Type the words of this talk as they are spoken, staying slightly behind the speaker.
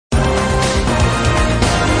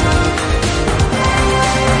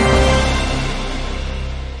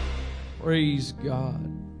Praise God.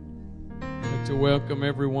 I'd like to welcome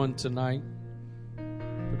everyone tonight,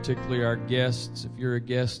 particularly our guests. If you're a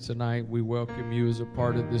guest tonight, we welcome you as a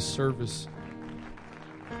part of this service.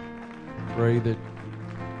 Pray that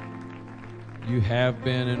you have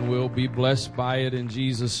been and will be blessed by it in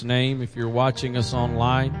Jesus' name. If you're watching us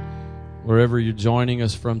online, wherever you're joining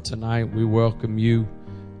us from tonight, we welcome you.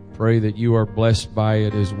 Pray that you are blessed by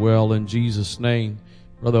it as well in Jesus' name.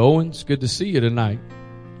 Brother Owens, good to see you tonight.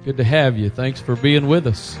 Good to have you. Thanks for being with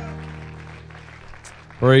us.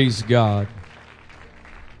 Praise God.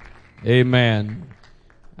 Amen.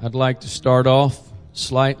 I'd like to start off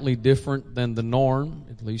slightly different than the norm,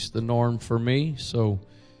 at least the norm for me. So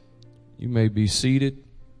you may be seated.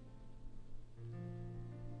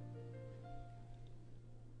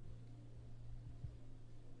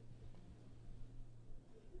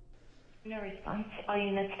 No response. All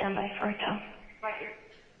units stand by for a tone. Right here.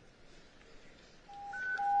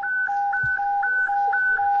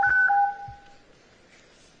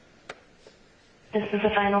 This is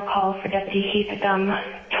a final call for Deputy Heath Gum,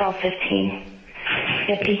 1215.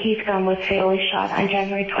 Deputy Heath Gum was fatally shot on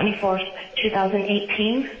January 24th,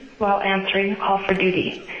 2018, while answering a call for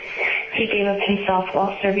duty. He gave of himself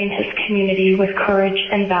while serving his community with courage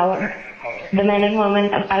and valor. The men and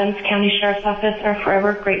women of Adams County Sheriff's Office are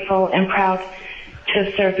forever grateful and proud to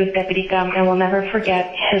have served with Deputy Gum and will never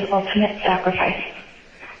forget his ultimate sacrifice.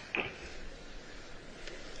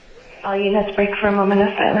 All units break for a moment of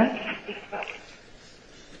silence.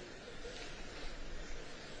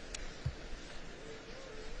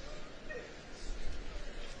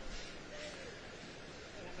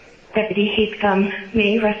 Deputy Heath Gum,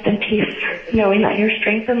 may you rest in peace, knowing that your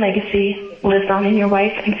strength and legacy lives on in your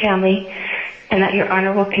wife and family, and that your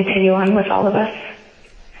honor will continue on with all of us.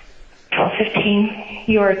 1215,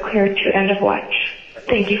 you are cleared to end of watch.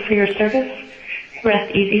 Thank you for your service.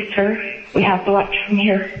 Rest easy, sir. We have the watch from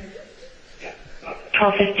here.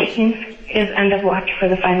 1215 is end of watch for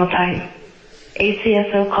the final time.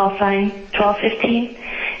 ACSO call sign 1215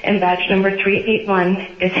 and badge number 381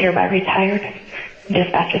 is hereby retired.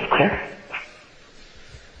 Dispatch is clear.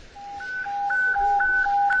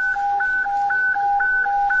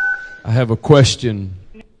 I have a question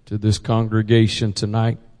to this congregation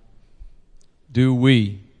tonight. Do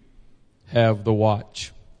we have the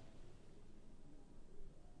watch?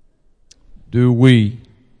 Do we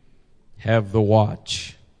have the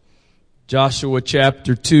watch? Joshua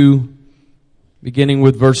chapter 2, beginning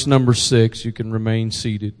with verse number 6. You can remain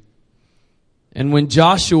seated. And when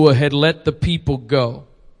Joshua had let the people go,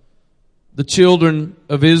 the children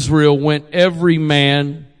of Israel went every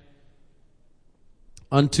man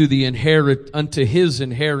unto his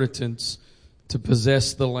inheritance to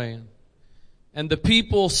possess the land. And the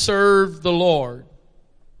people served the Lord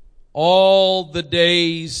all the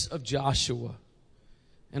days of Joshua,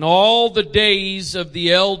 and all the days of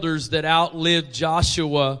the elders that outlived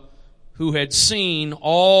Joshua, who had seen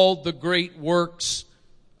all the great works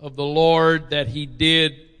of the Lord that he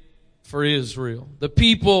did for Israel. The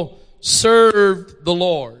people served the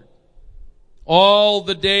Lord all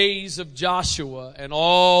the days of Joshua and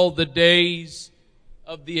all the days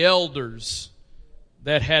of the elders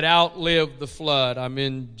that had outlived the flood. I'm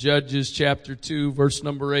in Judges chapter 2, verse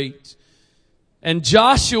number 8. And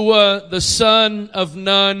Joshua, the son of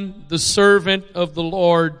Nun, the servant of the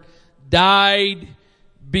Lord, died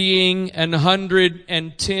being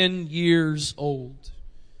 110 years old.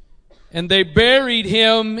 And they buried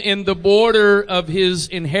him in the border of his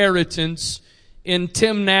inheritance in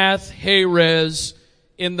Timnath-Heres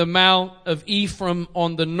in the mount of Ephraim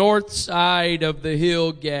on the north side of the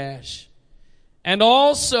hill Gash. And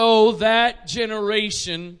also that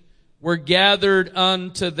generation were gathered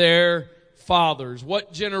unto their fathers.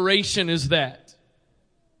 What generation is that?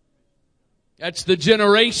 That's the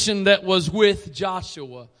generation that was with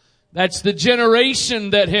Joshua. That's the generation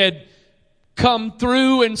that had come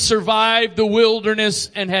through and survived the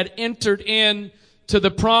wilderness and had entered in to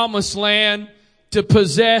the promised land to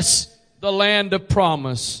possess the land of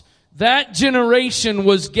promise. That generation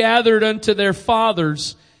was gathered unto their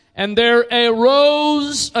fathers, and there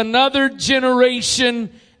arose another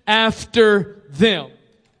generation after them.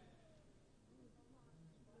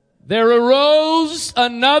 There arose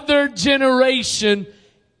another generation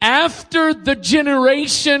after the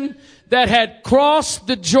generation that had crossed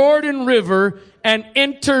the Jordan River and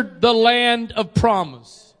entered the land of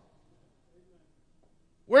promise.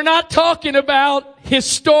 We're not talking about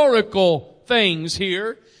historical things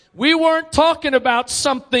here. We weren't talking about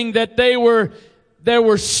something that they were there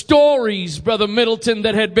were stories, Brother Middleton,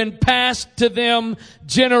 that had been passed to them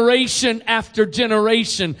generation after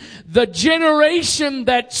generation. The generation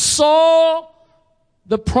that saw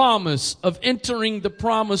the promise of entering the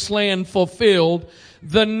promised land fulfilled,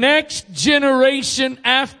 the next generation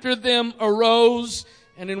after them arose,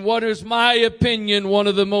 and in what is my opinion, one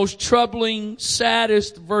of the most troubling,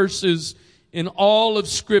 saddest verses in all of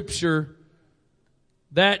Scripture,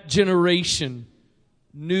 that generation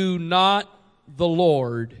knew not the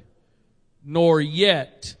Lord, nor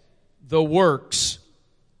yet the works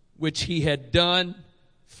which he had done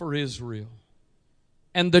for Israel.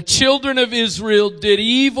 And the children of Israel did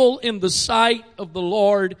evil in the sight of the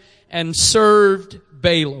Lord and served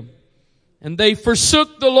Balaam. And they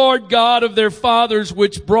forsook the Lord God of their fathers,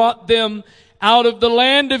 which brought them out of the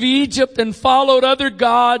land of Egypt, and followed other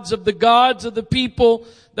gods of the people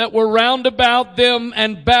that were round about them,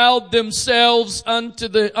 and bowed themselves unto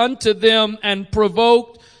them, and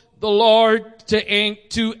provoked the Lord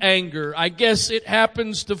to anger. I guess it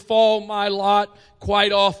happens to fall my lot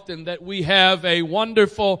quite often that we have a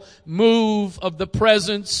wonderful move of the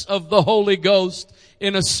presence of the Holy Ghost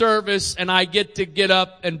in a service, and I get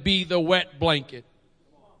up and be the wet blanket.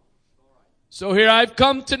 So here I've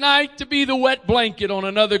come tonight to be the wet blanket on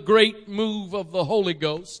another great move of the Holy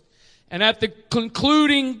Ghost. And at the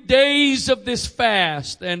concluding days of this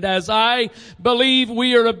fast, and as I believe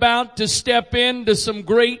we are about to step into some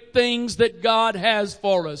great things that God has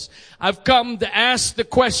for us, I've come to ask the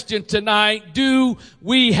question tonight, do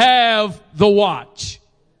we have the watch?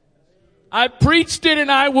 I preached it and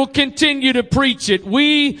I will continue to preach it.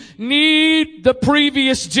 We need the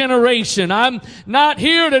previous generation. I'm not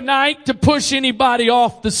here tonight to push anybody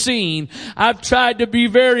off the scene. I've tried to be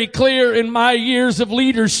very clear in my years of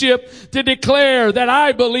leadership to declare that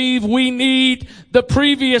I believe we need the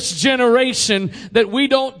previous generation, that we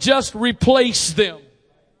don't just replace them.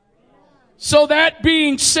 So that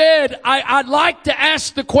being said, I'd like to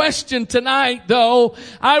ask the question tonight, though.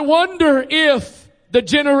 I wonder if the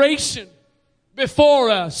generation before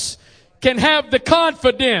us can have the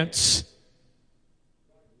confidence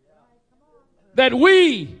that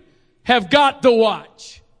we have got the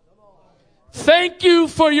watch. Thank you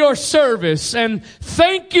for your service, and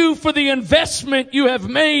thank you for the investment you have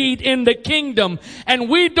made in the kingdom. And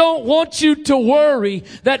we don't want you to worry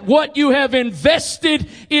that what you have invested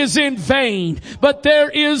is in vain. But there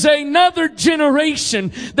is another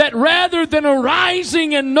generation that, rather than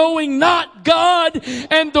arising and knowing not God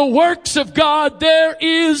and the works of God, there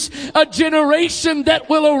is a generation that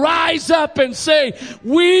will arise up and say,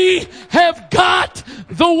 we have got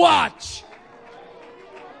the watch.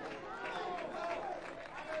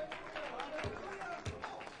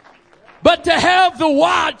 But to have the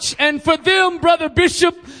watch, and for them, Brother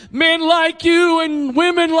Bishop, men like you and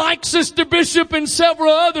women like Sister Bishop and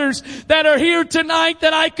several others that are here tonight,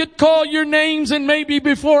 that I could call your names, and maybe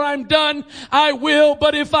before I'm done, I will.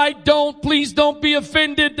 But if I don't, please don't be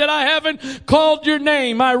offended that I haven't called your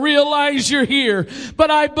name. I realize you're here.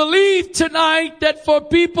 But I believe tonight that for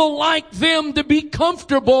people like them to be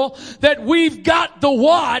comfortable that we've got the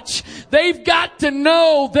watch, they've got to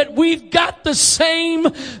know that we've got the same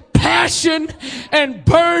passion and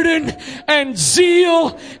burden and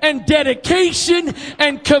zeal and dedication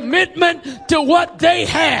and commitment to what they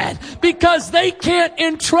had, because they can't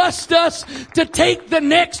entrust us to take the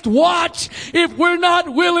next watch if we're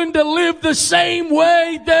not willing to live the same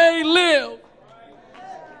way they live.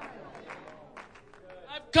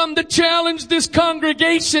 Come to challenge this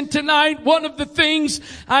congregation tonight. One of the things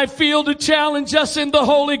I feel to challenge us in the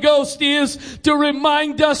Holy Ghost is to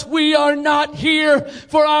remind us we are not here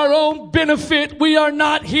for our own benefit. We are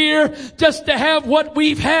not here just to have what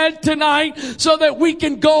we've had tonight so that we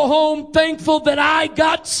can go home thankful that I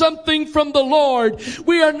got something from the Lord.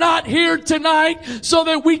 We are not here tonight so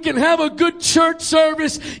that we can have a good church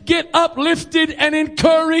service, get uplifted and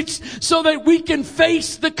encouraged so that we can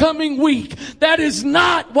face the coming week. That is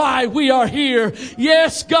not why we are here.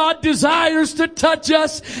 Yes, God desires to touch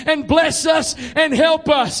us and bless us and help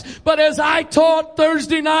us. But as I taught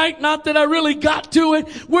Thursday night, not that I really got to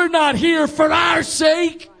it, we're not here for our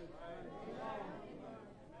sake.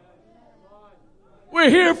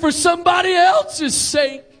 We're here for somebody else's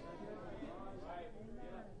sake.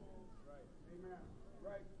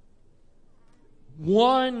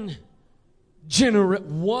 One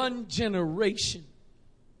generation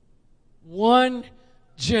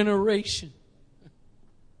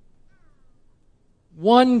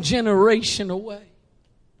away.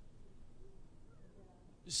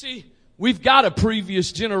 You see, we've got a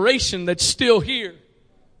previous generation that's still here.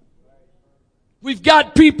 We've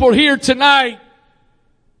got people here tonight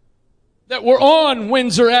that were on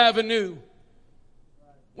Windsor Avenue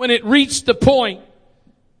when it reached the point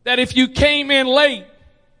that if you came in late,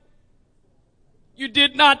 you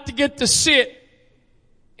did not get to sit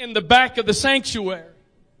in the back of the sanctuary.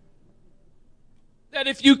 That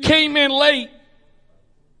if you came in late,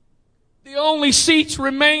 the only seats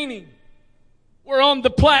remaining were on the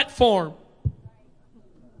platform.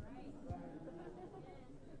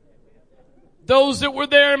 Those that were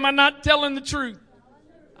there, am I not telling the truth?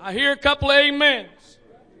 I hear a couple of amens.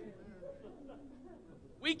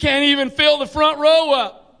 We can't even fill the front row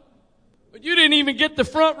up. But you didn't even get the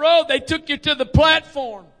front row. They took you to the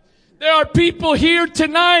platform. There are people here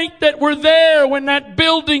tonight that were there when that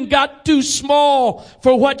building got too small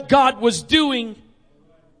for what God was doing.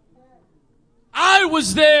 I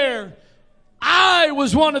was there. I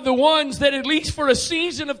was one of the ones that, at least for a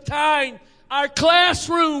season of time, our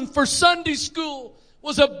classroom for Sunday school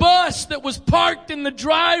was a bus that was parked in the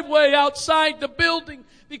driveway outside the building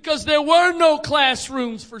because there were no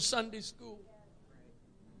classrooms for Sunday school.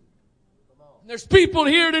 There's people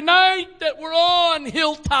here tonight that were on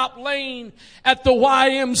Hilltop Lane at the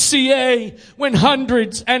YMCA when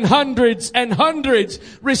hundreds and hundreds and hundreds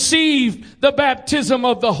received the baptism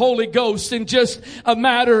of the Holy Ghost in just a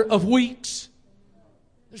matter of weeks.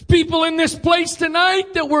 There's people in this place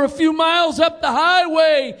tonight that were a few miles up the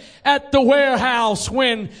highway at the warehouse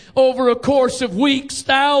when, over a course of weeks,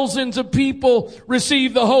 thousands of people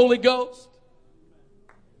received the Holy Ghost.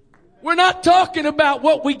 We're not talking about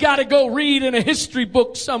what we got to go read in a history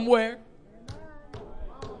book somewhere.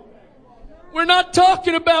 We're not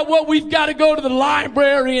talking about what we've got to go to the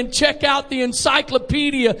library and check out the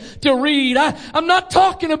encyclopedia to read. I'm not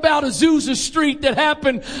talking about Azusa Street that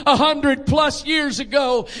happened 100+ years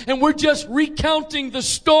ago and we're just recounting the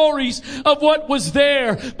stories of what was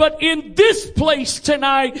there. But in this place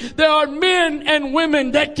tonight, there are men and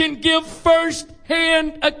women that can give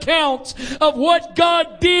first-hand accounts of what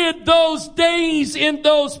God did those days in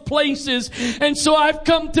those places. And so I've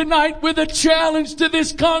come tonight with a challenge to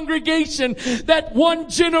this congregation that one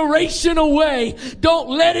generation away, don't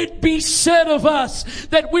let it be said of us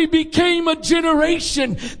that we became a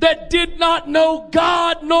generation that did not know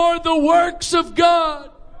God nor the works of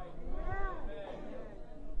God.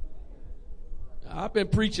 I've been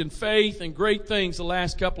preaching faith and great things the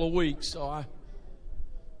last couple of weeks, so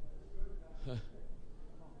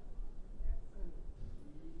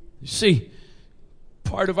you see,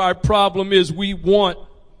 part of our problem is we want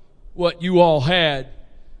what you all had,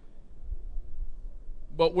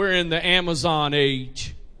 but we're in the Amazon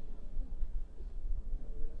age.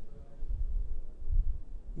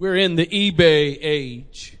 We're in the eBay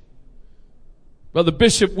age. Brother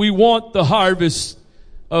Bishop, we want the harvest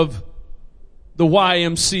of the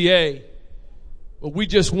YMCA, but we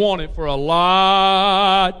just want it for a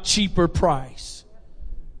lot cheaper price.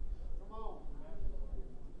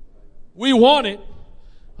 We want it.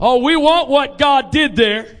 Oh, we want what God did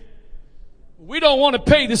there. We don't want to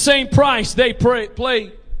pay the same price they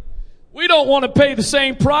played. We don't want to pay the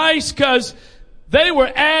same price because they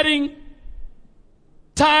were adding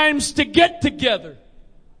times to get together.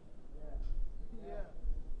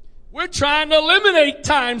 We're trying to eliminate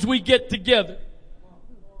times we get together.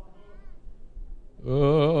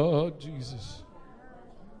 Oh, Jesus.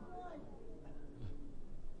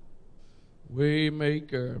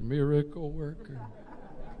 Waymaker, miracle worker.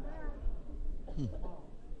 You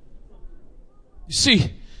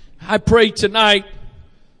see, I pray tonight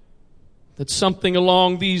that something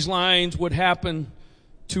along these lines would happen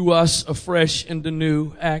to us afresh and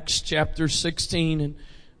anew. Acts chapter 16 and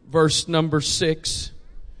verse number 6.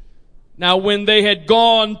 Now when they had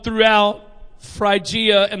gone throughout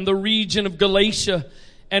Phrygia and the region of Galatia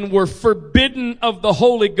and were forbidden of the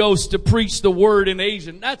Holy Ghost to preach the word in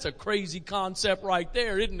Asia. That's a crazy concept right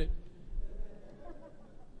there, isn't it?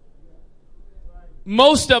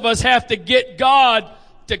 Most of us have to get God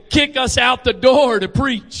to kick us out the door to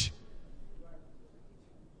preach.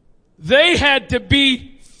 They had to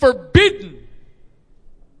be forbidden.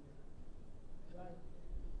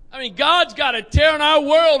 I mean, God's got to tear our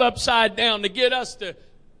world upside down to get us to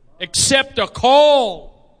accept a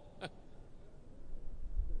call.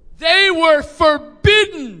 They were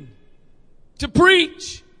forbidden to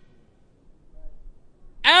preach.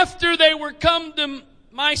 After they were come to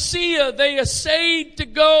Mysia, they essayed to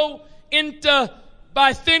go into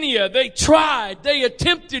Bithynia. They tried. They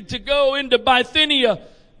attempted to go into Bithynia,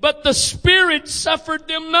 but the Spirit suffered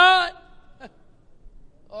them not.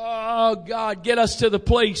 Oh, God, get us to the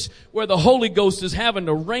place where the Holy Ghost is having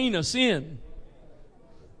to rein us in.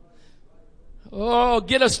 Oh,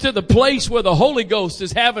 get us to the place where the Holy Ghost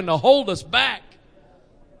is having to hold us back.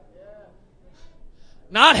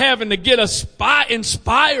 Not having to get us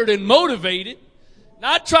inspired and motivated.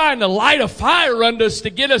 Not trying to light a fire under us to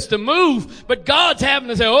get us to move. But God's having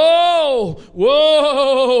to say, oh,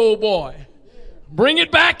 whoa, boy. Bring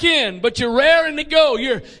it back in. But you're raring to go.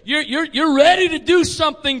 You're ready to do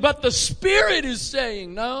something. But the Spirit is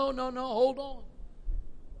saying, no, hold on.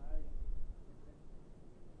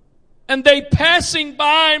 And they, passing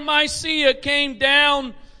by Mysia, came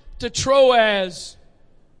down to Troas.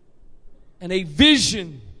 And a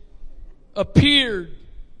vision appeared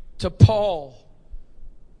to Paul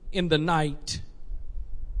in the night.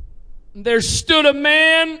 And there stood a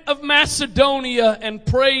man of Macedonia and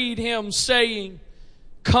prayed him, saying,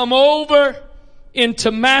 come over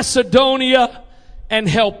into Macedonia and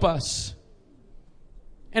help us.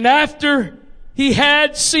 And after he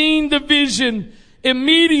had seen the vision,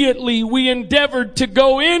 immediately we endeavored to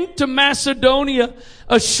go into Macedonia,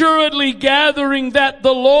 assuredly gathering that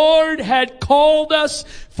the Lord had called us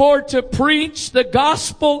for to preach the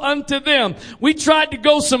gospel unto them. We tried to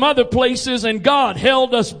go some other places and God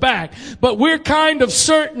held us back. But we're kind of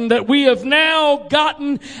certain that we have now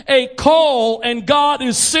gotten a call and God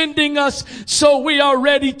is sending us, so we are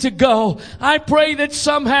ready to go. I pray that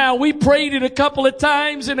somehow, we prayed it a couple of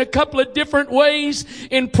times in a couple of different ways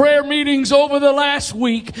in prayer meetings over the last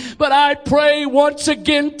week. But I pray once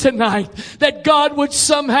again tonight that God would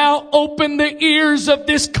somehow open the ears of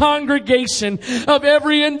this congregation, of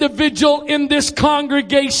every individual in this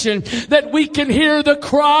congregation, that we can hear the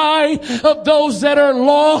cry of those that are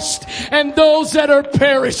lost and those that are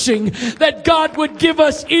perishing. That God would give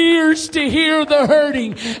us ears to hear the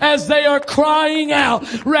hurting as they are crying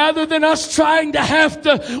out, rather than us trying to have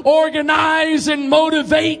to organize and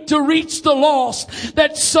motivate to reach the lost.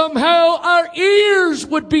 That somehow our ears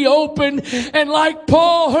would be open, and like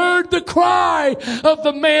Paul heard the cry of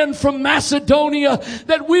the man from Macedonia,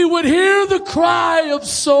 that we would hear the cry of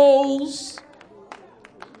souls.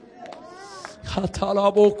 We're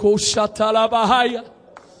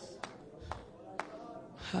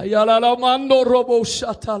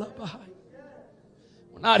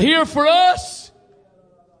not here for us.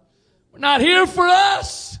 We're not here for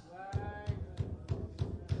us.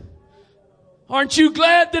 Aren't you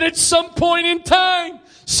glad that at some point in time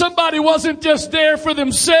somebody wasn't just there for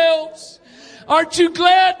themselves? Aren't you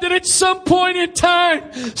glad that at some point in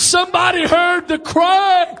time somebody heard the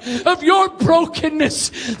cry of your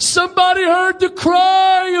brokenness? Somebody heard the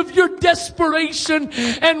cry of your desperation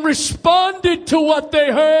and responded to what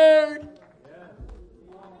they heard.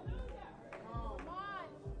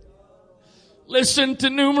 Listen to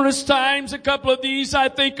numerous times. A couple of these I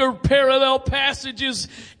think are parallel passages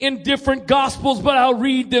in different gospels, but I'll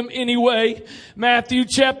read them anyway. Matthew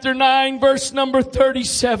chapter 9 verse number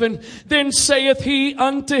 37. Then saith he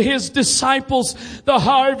unto his disciples, the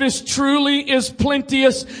harvest truly is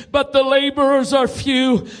plenteous, but the laborers are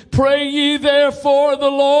few. Pray ye therefore the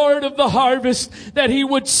Lord of the harvest that he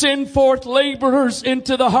would send forth laborers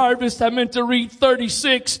into the harvest. I meant to read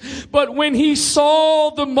 36. But when he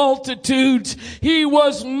saw the multitudes, he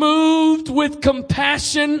was moved with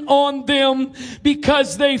compassion on them,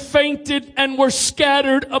 because they fainted and were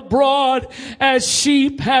scattered abroad as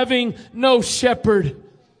sheep having no shepherd.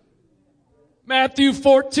 Matthew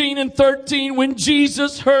 14 and 13, when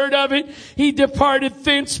Jesus heard of it, he departed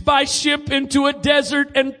thence by ship into a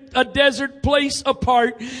desert place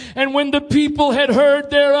apart. And when the people had heard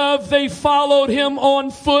thereof, they followed him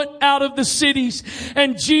on foot out of the cities.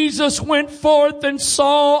 And Jesus went forth and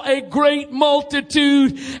saw a great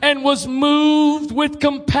multitude and was moved with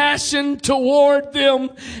compassion toward them,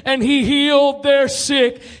 and he healed their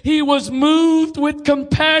sick. He was moved with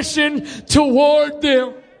compassion toward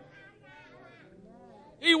them.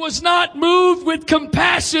 He was not moved with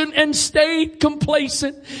compassion and stayed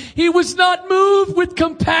complacent. He was not moved with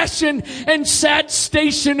compassion and sat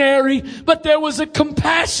stationary, but there was a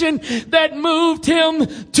compassion that moved him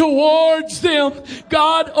towards them.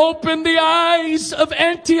 God opened the eyes of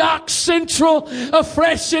Antioch Central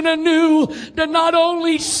afresh and anew to not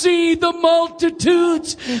only see the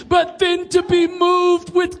multitudes, but then to be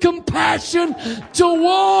moved with compassion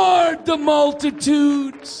toward the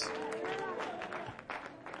multitudes.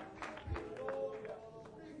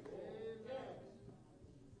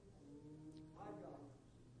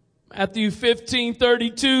 Matthew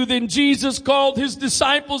 15:32, then Jesus called his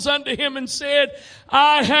disciples unto him and said,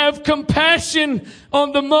 I have compassion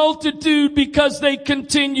on the multitude because they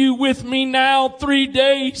continue with me now 3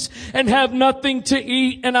 days and have nothing to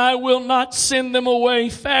eat, and I will not send them away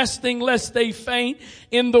fasting lest they faint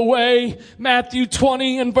in the way. Matthew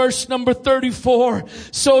 20 and verse number 34.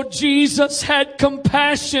 So Jesus had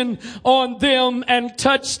compassion on them and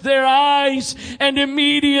touched their eyes, and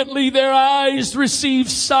immediately their eyes received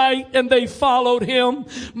sight and they followed him.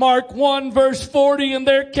 Mark 1 verse 40, and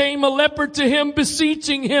there came a leper to him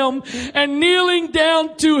beseeching him and kneeling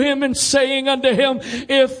down to him and saying unto him,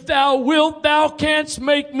 if thou wilt, thou canst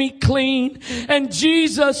make me clean. And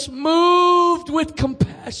Jesus, moved with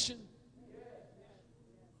compassion,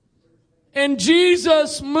 and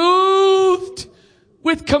Jesus, moved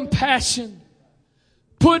with compassion,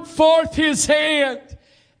 put forth his hand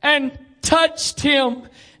and touched him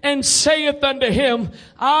and saith unto him,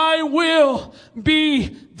 I will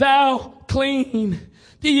be thou clean.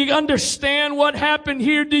 Do you understand what happened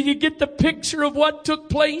here? Do you get the picture of what took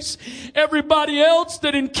place? Everybody else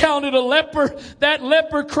that encountered a leper, that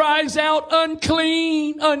leper cries out,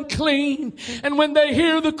 unclean, unclean. And when they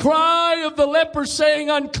hear the cry of the leper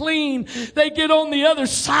saying unclean, they get on the other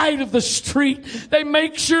side of the street. They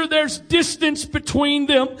make sure there's distance between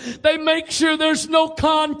them. They make sure there's no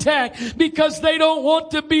contact because they don't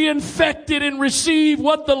want to be infected and receive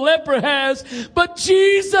what the leper has. But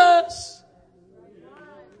Jesus,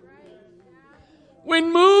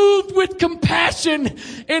 when moved with compassion,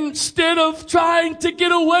 instead of trying to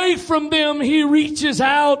get away from them, he reaches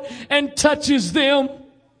out and touches them.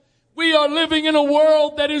 We are living in a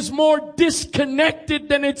world that is more disconnected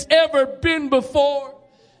than it's ever been before.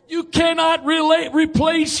 You cannot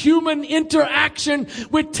replace human interaction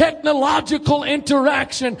with technological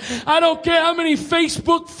interaction. I don't care how many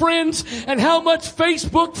Facebook friends and how much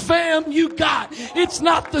Facebook fam you got. It's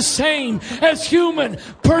not the same as human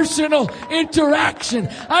personal interaction.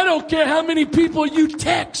 I don't care how many people you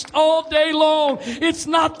text all day long. It's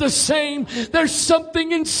not the same. There's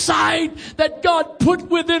something inside that God put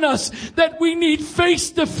within us that we need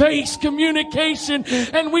face-to-face communication,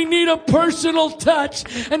 and we need a personal touch.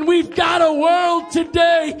 And we've got a world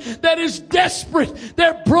today that is desperate.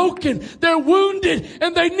 They're broken. They're wounded.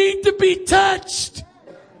 And they need to be touched.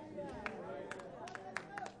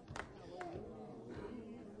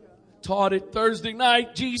 Taught it Thursday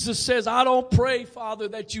night. Jesus says, I don't pray, Father,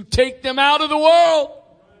 that you take them out of the world.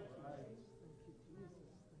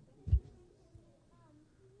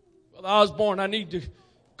 Brother Osborne, I need to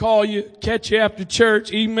call you, catch you after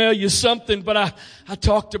church, email you something, but I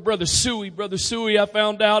talked to Brother Suey. Brother Suey, I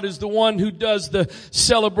found out, is the one who does the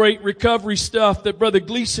Celebrate Recovery stuff that Brother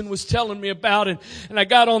Gleason was telling me about. And I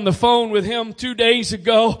got on the phone with him 2 days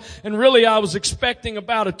ago, and really I was expecting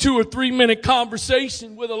about a 2 or 3 minute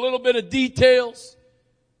conversation with a little bit of details.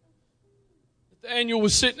 Nathaniel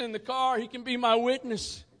was sitting in the car. He can be my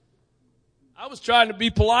witness. I was trying to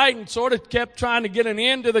be polite and sort of kept trying to get an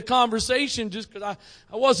end to the conversation just because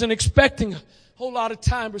I wasn't expecting a whole lot of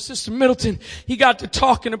time. But Sister Middleton, he got to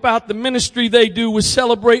talking about the ministry they do with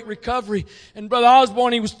Celebrate Recovery. And Brother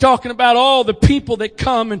Osborne, he was talking about all the people that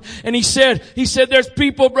come. And he said there's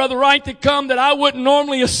people, Brother Wright, that come that I wouldn't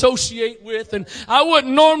normally associate with and I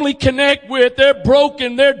wouldn't normally connect with. They're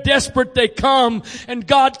broken. They're desperate. They come and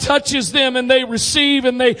God touches them and they receive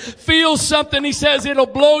and they feel something. He says it'll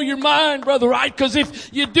blow your mind, Brother Wright, because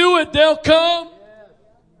if you do it, they'll come.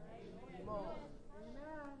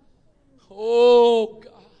 Oh, God.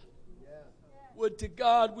 Would to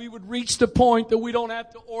God we would reach the point that we don't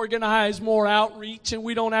have to organize more outreach, and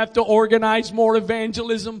we don't have to organize more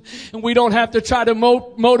evangelism, and we don't have to try to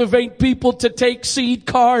motivate people to take seed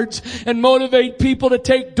cards and motivate people to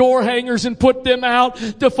take door hangers and put them out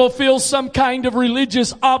to fulfill some kind of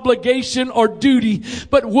religious obligation or duty.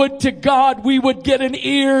 But would to God we would get an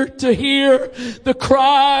ear to hear the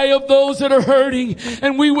cry of those that are hurting,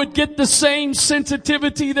 and we would get the same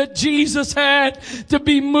sensitivity that Jesus had to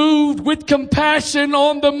be moved with compassion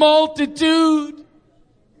on the multitude.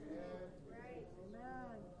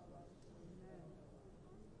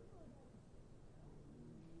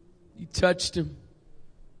 He touched him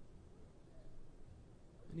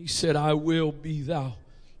and he said, I will be thou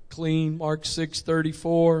clean. Mark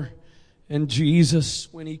 6:34. And Jesus,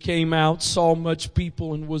 when He came out, saw much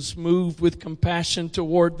people and was moved with compassion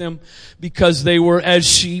toward them because they were as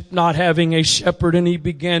sheep not having a shepherd, and He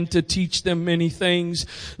began to teach them many things.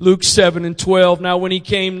 Luke 7:12. Now when He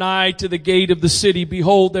came nigh to the gate of the city,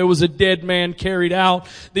 behold, there was a dead man carried out,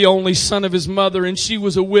 the only son of his mother, and she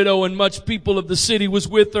was a widow, and much people of the city was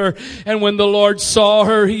with her. And when the Lord saw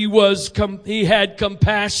her, He had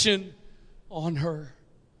compassion on her.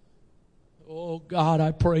 Oh God,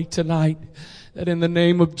 I pray tonight that in the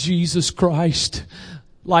name of Jesus Christ,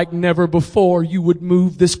 like never before, you would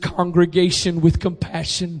move this congregation with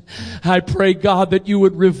compassion. I pray, God, that you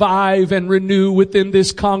would revive and renew within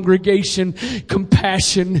this congregation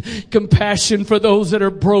compassion. Compassion for those that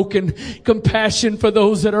are broken. Compassion for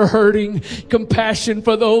those that are hurting. Compassion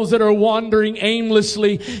for those that are wandering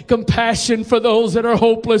aimlessly. Compassion for those that are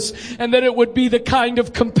hopeless. And that it would be the kind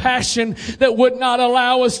of compassion that would not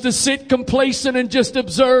allow us to sit complacent and just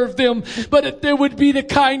observe them, but that there would be the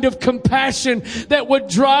kind of compassion that would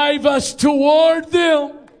drive us toward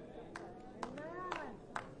them.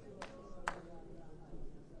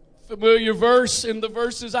 Familiar verse in the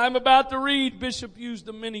verses I'm about to read. Bishop used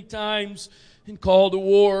them many times in call to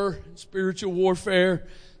war, spiritual warfare.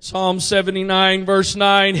 Psalm 79 verse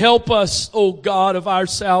 9, help us, O God of our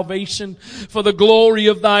salvation, for the glory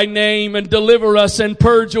of thy name, and deliver us and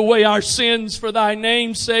purge away our sins for thy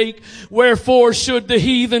name's sake. Wherefore should the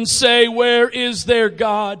heathen say, where is their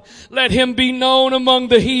God? Let him be known among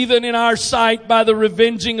the heathen in our sight by the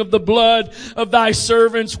revenging of the blood of thy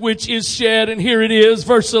servants which is shed. And here it is,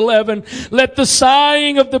 verse 11, let the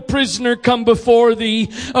sighing of the prisoner come before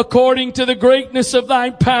thee, according to the greatness of thy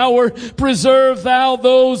power, preserve thou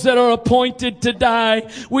those that are appointed to die.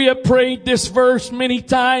 We have prayed this verse many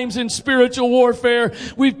times in spiritual warfare.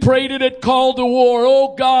 We've prayed it at call to war.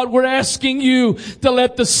 Oh God, we're asking you to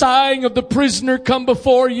let the sighing of the prisoner come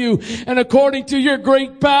before you, and according to your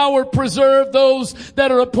great power, preserve those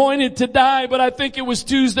that are appointed to die. But I think it was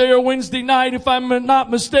Tuesday or Wednesday night, if I'm not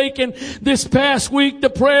mistaken, this past week, the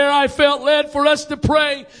prayer I felt led for us to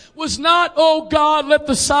pray was not, oh God, let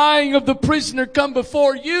the sighing of the prisoner come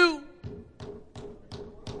before you,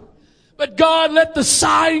 but God, let the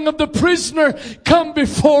sighing of the prisoner come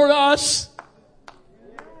before us.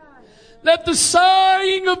 Let the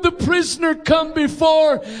sighing of the prisoner come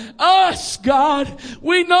before us, God.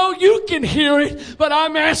 We know you can hear it, but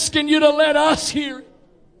I'm asking you to let us hear it.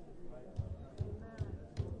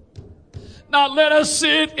 Not let us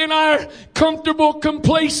sit in our comfortable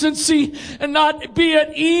complacency and not be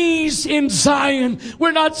at ease in Zion.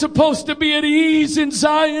 We're not supposed to be at ease in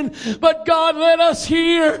Zion, but God, let us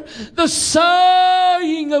hear the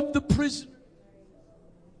sighing of the prisoner.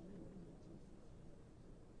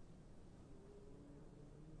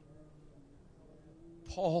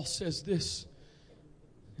 Paul says this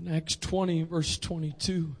in Acts 20, verse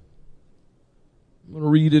 22. I'm going to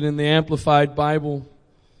read it in the Amplified Bible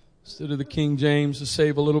instead of the King James to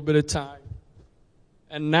save a little bit of time.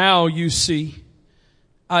 And now you see,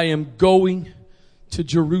 I am going to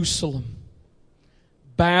Jerusalem,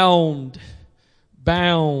 bound.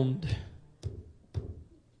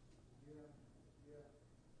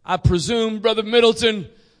 I presume, Brother Middleton,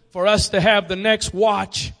 for us to have the next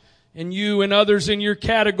watch, and you and others in your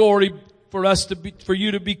category, for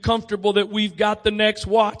you to be comfortable that we've got the next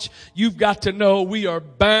watch, you've got to know we are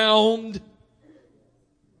bound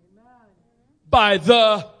by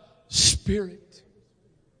the Spirit.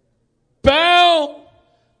 Bound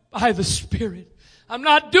by the Spirit. I'm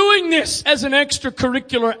not doing this as an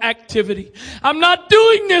extracurricular activity. I'm not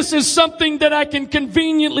doing this as something that I can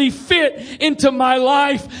conveniently fit into my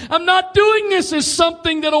life. I'm not doing this as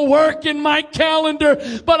something that'll work in my calendar,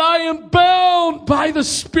 but I am bound by the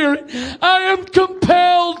Spirit. I am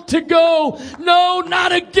compelled to go. No,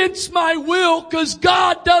 not against my will, because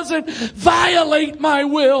God doesn't violate my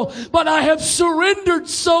will, but I have surrendered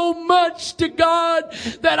so much to God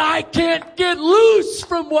that I can't get loose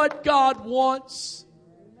from what God wants.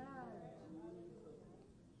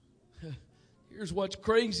 Here's what's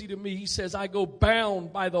crazy to me. He says, I go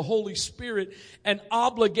bound by the Holy Spirit and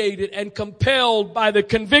obligated and compelled by the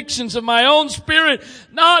convictions of my own spirit,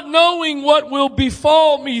 not knowing what will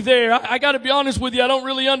befall me there. I got to be honest with you. I don't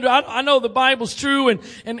really I know the Bible's true and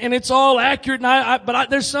it's all accurate. But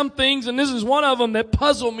there's some things, and this is one of them, that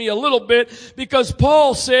puzzle me a little bit, because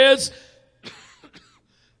Paul says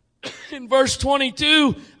in verse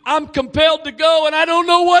 22, I'm compelled to go and I don't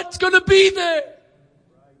know what's going to be there.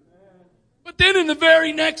 But then in the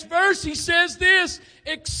very next verse, he says this,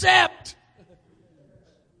 except.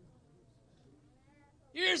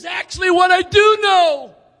 Here's actually what I do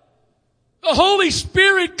know. The Holy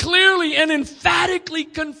Spirit clearly and emphatically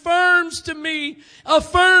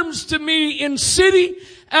affirms to me in city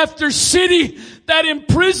after city that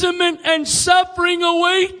imprisonment and suffering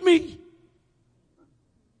await me.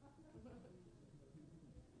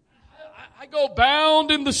 I go bound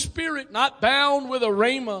in the Spirit, not bound with a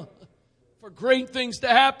rhema for great things to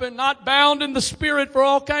happen, not bound in the Spirit for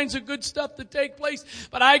all kinds of good stuff to take place,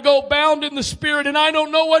 but I go bound in the Spirit and I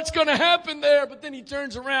don't know what's going to happen there. But then He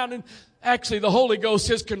turns around and actually the Holy Ghost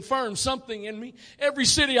has confirmed something in me. Every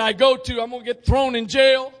city I go to, I'm going to get thrown in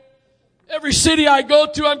jail. Every city I go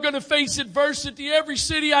to, I'm going to face adversity. Every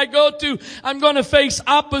city I go to, I'm going to face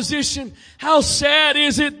opposition. How sad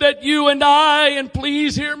is it that you and I, and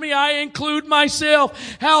please hear me, I include myself,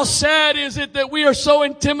 how sad is it that we are so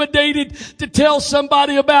intimidated to tell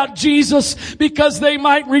somebody about Jesus because they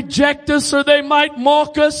might reject us or they might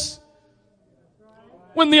mock us?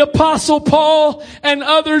 When the Apostle Paul and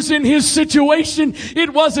others in his situation,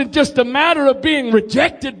 it wasn't just a matter of being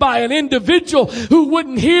rejected by an individual who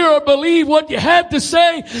wouldn't hear or believe what you had to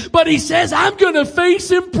say, but he says, I'm going to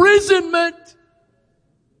face imprisonment.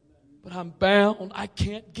 But I'm bound. I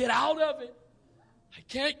can't get out of it. I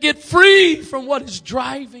can't get free from what is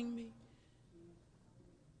driving me.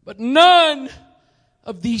 But none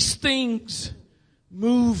of these things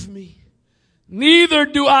move me. Neither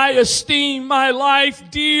do I esteem my life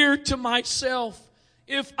dear to myself,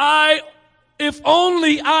 if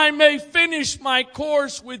only I may finish my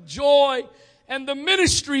course with joy and the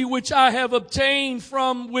ministry which I have obtained,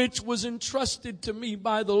 from which was entrusted to me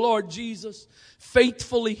by the Lord Jesus,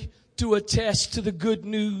 faithfully to attest to the good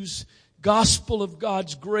news, gospel of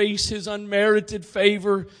God's grace, His unmerited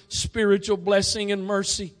favor, spiritual blessing and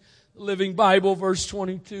mercy. Living Bible, verse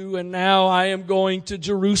 22, and now I am going to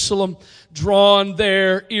Jerusalem, drawn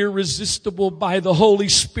there irresistible by the Holy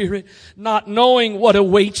Spirit, not knowing what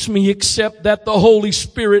awaits me except that the Holy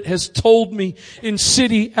Spirit has told me in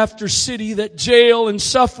city after city that jail and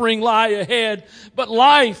suffering lie ahead. But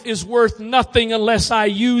life is worth nothing unless I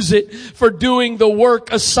use it for doing the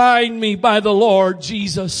work assigned me by the Lord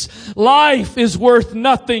Jesus. Life is worth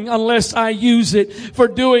nothing unless I use it for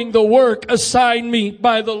doing the work assigned me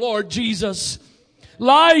by the Lord Jesus.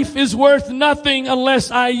 Life is worth nothing unless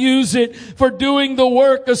I use it for doing the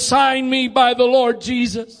work assigned me by the Lord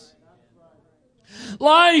Jesus.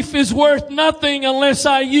 Life is worth nothing unless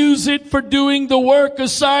I use it for doing the work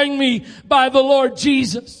assigned me by the Lord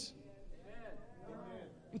Jesus.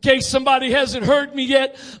 In case somebody hasn't heard me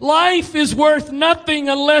yet, life is worth nothing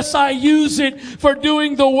unless I use it for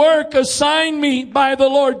doing the work assigned me by the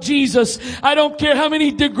Lord Jesus. I don't care how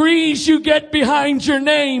many degrees you get behind your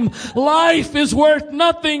name. Life is worth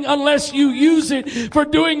nothing unless you use it for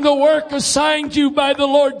doing the work assigned you by the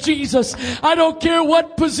Lord Jesus. I don't care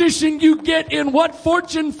what position you get in what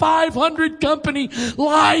Fortune 500 company.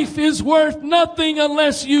 Life is worth nothing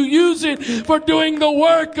unless you use it for doing the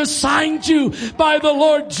work assigned you by the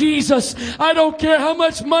Lord Jesus. I don't care how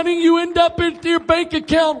much money you end up in your bank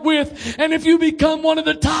account with, and if you become one of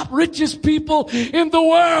the top richest people in the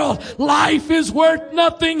world, life is worth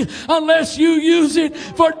nothing unless you use it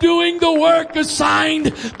for doing the work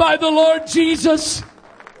assigned by the Lord Jesus.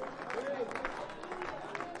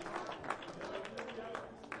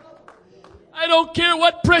 I don't care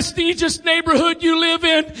what prestigious neighborhood you live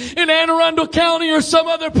in Anne Arundel County or some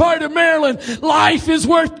other part of Maryland. Life is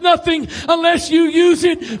worth nothing unless you use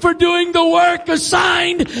it for doing the work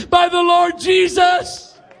assigned by the Lord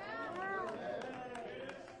Jesus.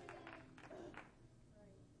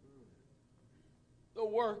 The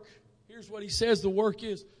work, here's what he says the work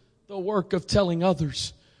is: the work of telling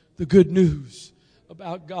others the good news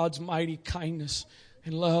about God's mighty kindness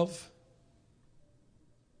and love.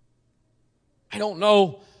 I don't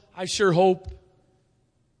know. I sure hope.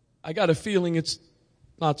 I got a feeling it's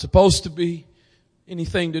not supposed to be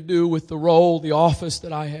anything to do with the role, the office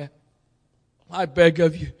that I have. I beg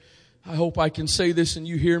of you, I hope I can say this and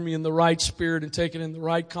you hear me in the right spirit and take it in the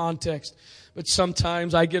right context. But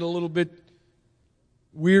sometimes I get a little bit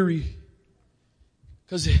weary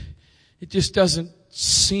because it just doesn't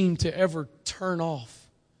seem to ever turn off.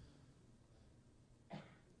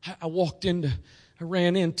 I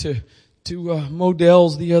ran into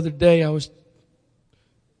Modell's the other day. It was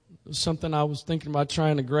something I was thinking about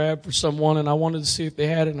trying to grab for someone, and I wanted to see if they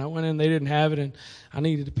had it, and I went in, they didn't have it, and I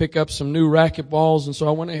needed to pick up some new racquetballs, and so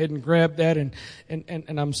I went ahead and grabbed that, and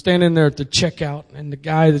I'm standing there at the checkout, and the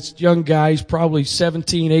guy, this young guy, he's probably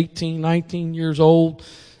 17, 18, 19 years old,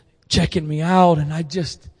 checking me out, and I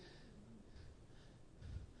just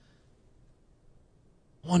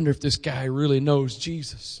wonder if this guy really knows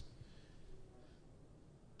Jesus.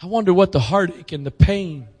 I wonder what the heartache and the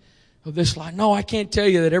pain of this life. No, I can't tell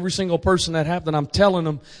you that every single person that happened, I'm telling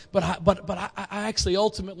them. But I actually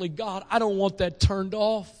ultimately, God, I don't want that turned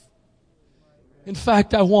off. In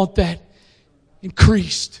fact, I want that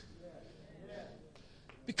increased.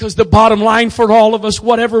 Because the bottom line for all of us,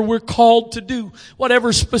 whatever we're called to do,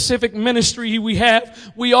 whatever specific ministry we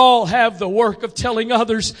have, we all have the work of telling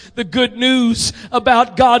others the good news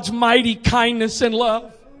about God's mighty kindness and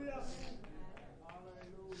love.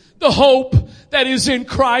 The hope that is in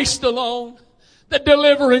Christ alone. The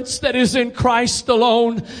deliverance that is in Christ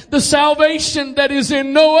alone. The salvation that is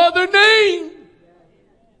in no other name.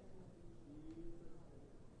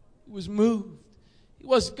 He was moved.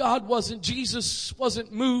 Jesus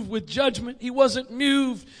wasn't moved with judgment. He wasn't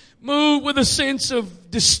moved with a sense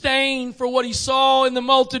of disdain for what he saw in the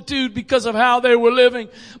multitude because of how they were living.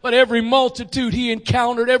 But every multitude he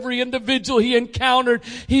encountered, every individual he encountered,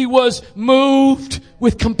 he was moved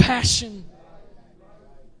with compassion.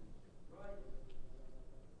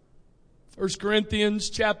 1 Corinthians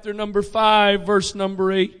chapter number 5, verse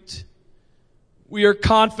number 8. We are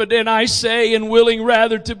confident, I say, and willing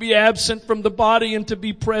rather to be absent from the body and to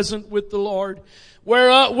be present with the Lord.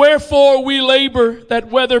 Wherefore we labor that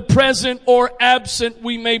whether present or absent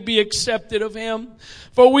we may be accepted of Him.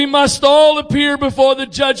 For we must all appear before the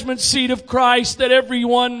judgment seat of Christ, that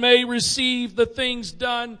everyone may receive the things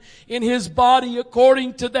done in his body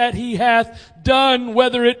according to that he hath done,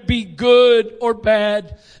 whether it be good or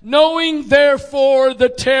bad. Knowing therefore the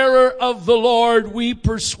terror of the Lord, we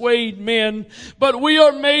persuade men, but we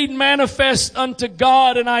are made manifest unto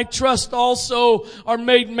God, and I trust also are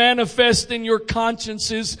made manifest in your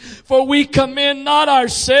consciences. For we commend not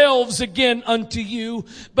ourselves again unto you,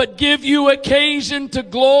 but give you occasion to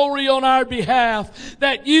glory on our behalf,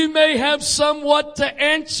 that you may have somewhat to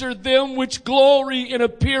answer them which glory in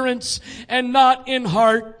appearance and not in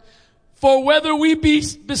heart. For whether we be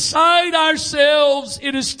beside ourselves,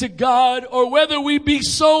 it is to God, or whether we be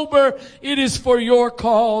sober, it is for your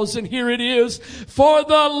cause. And here it is. For the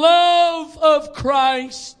love of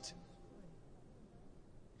Christ.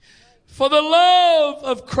 For the love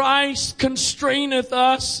of Christ constraineth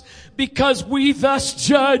us, because we thus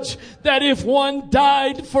judge that if one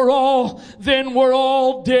died for all, then we're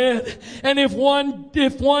all dead. And if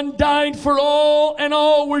one died for all and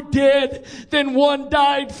all were dead, then one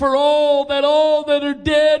died for all that are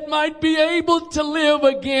dead might be able to live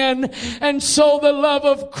again. And so the love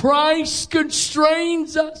of Christ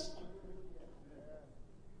constrains us.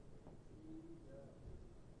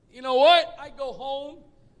 You know what? I go home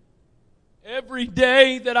every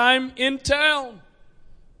day that I'm in town.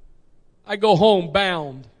 I go home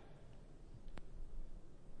bound.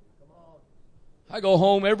 I go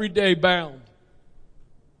home every day bound.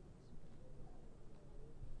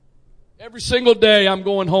 Every single day I'm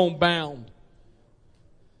going home bound.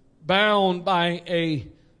 Bound by a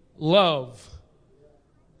love.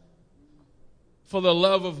 For the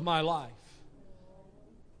love of my life.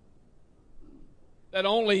 That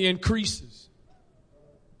only increases.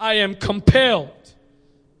 I am compelled.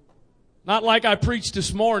 Not like I preached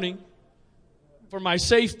this morning. For my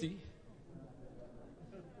safety.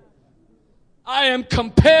 I am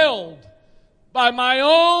compelled by my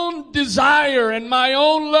own desire and my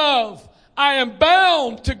own love. I am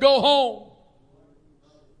bound to go home.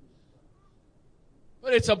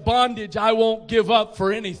 But it's a bondage I won't give up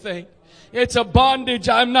for anything. It's a bondage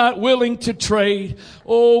I'm not willing to trade.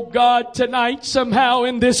 Oh God, tonight somehow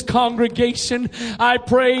in this congregation, I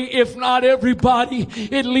pray if not everybody,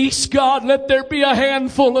 at least God, let there be a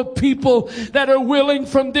handful of people that are willing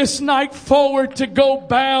from this night forward to go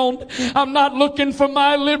bound. I'm not looking for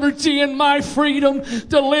my liberty and my freedom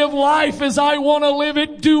to live life as I want to live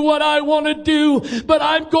it, do what I want to do, but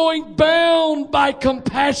I'm going bound by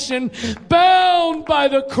compassion, bound by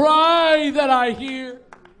the cry that I hear.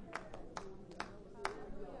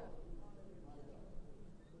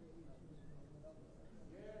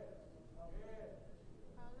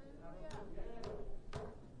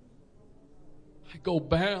 I go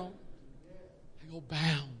bound. I go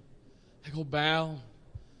bound. I go bound.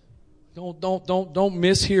 Don't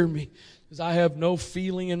mishear me. Because I have no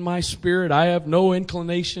feeling in my spirit. I have no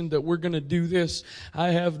inclination that we're going to do this. I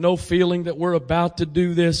have no feeling that we're about to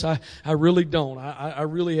do this. I really don't. I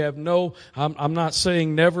really have no, I'm not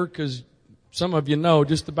saying never, because some of you know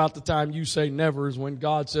just about the time you say never is when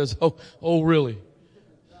God says, oh really?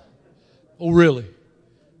 Oh really?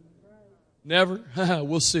 Never?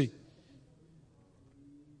 We'll see.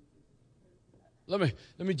 Let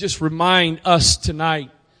me just remind us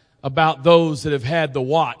tonight about those that have had the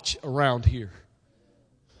watch around here.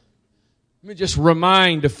 Let me just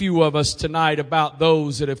remind a few of us tonight about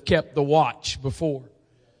those that have kept the watch before.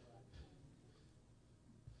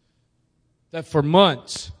 that for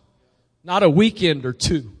months, not a weekend or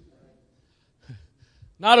two,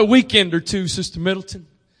 not a weekend or two, Sister Middleton,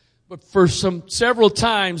 but for several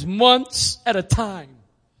times, months at a time,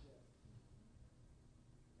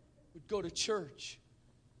 would go to church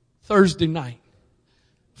Thursday night,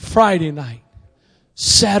 Friday night,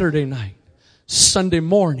 Saturday night, Sunday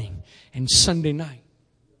morning, and Sunday night.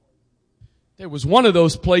 There was one of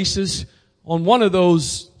those places on one of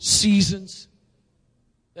those seasons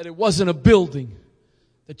that it wasn't a building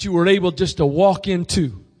that you were able just to walk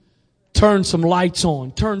into, turn some lights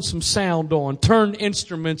on, turn some sound on, turn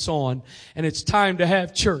instruments on, and it's time to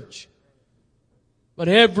have church. But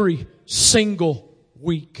every single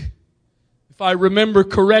week, if I remember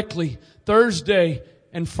correctly, Thursday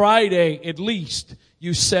and Friday at least,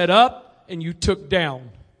 you set up and you took down.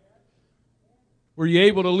 Were you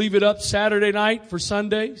able to leave it up Saturday night for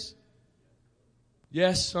Sundays?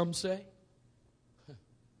 Yes, some say.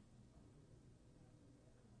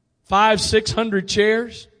 500-600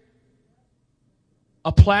 chairs,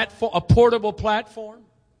 a platform, a portable platform,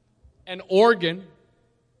 an organ,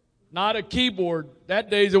 not a keyboard. That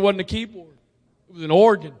days it wasn't a keyboard. It was an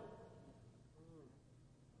organ.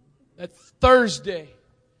 That Thursday,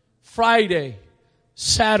 Friday,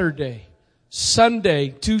 Saturday, Sunday,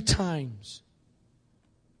 2 times.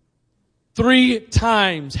 3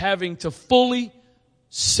 times having to fully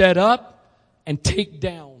set up and take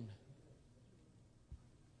down.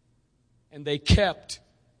 And they kept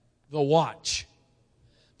the watch.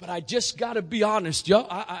 But I just got to be honest.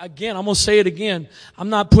 Again, I'm going to say it again. I'm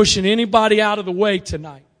not pushing anybody out of the way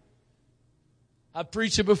tonight. I've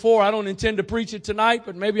preached it before. I don't intend to preach it tonight,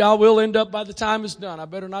 but maybe I will end up by the time it's done. I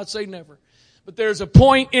better not say never. But there's a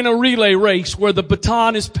point in a relay race where the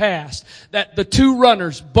baton is passed, that the 2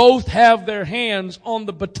 runners both have their hands on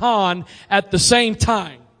the baton at the same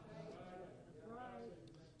time.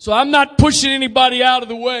 So I'm not pushing anybody out of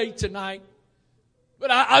the way tonight. But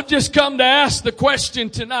I've just come to ask the question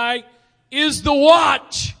tonight, is the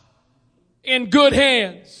watch in good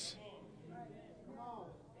hands?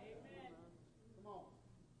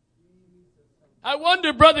 I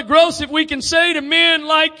wonder, Brother Gross, if we can say to men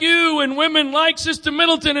like you and women like Sister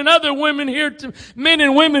Middleton and other women here, men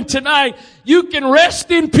and women tonight, you can rest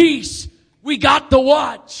in peace. We got the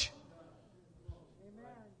watch.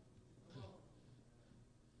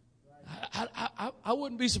 I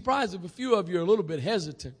wouldn't be surprised if a few of you are a little bit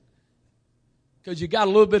hesitant because you got a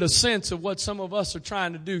little bit of sense of what some of us are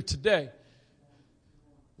trying to do today.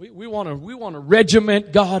 We want to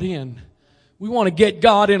regiment God in. We want to get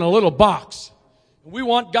God in a little box. We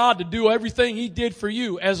want God to do everything He did for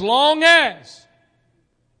you as long as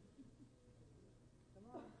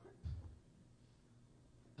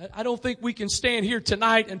I don't think we can stand here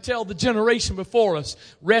tonight and tell the generation before us,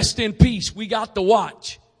 rest in peace, we got the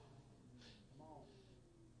watch.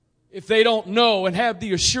 If they don't know and have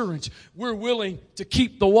the assurance, we're willing to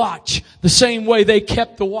keep the watch the same way they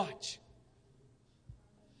kept the watch.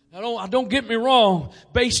 Now don't get me wrong.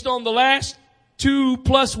 Based on the last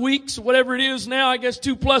 2+ weeks, whatever it is now, I guess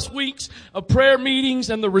 2+ weeks of prayer meetings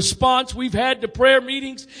and the response we've had to prayer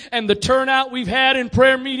meetings and the turnout we've had in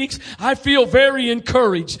prayer meetings, I feel very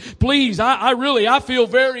encouraged. Please, I feel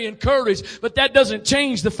very encouraged. But that doesn't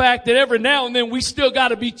change the fact that every now and then we still got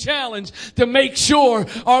to be challenged to make sure,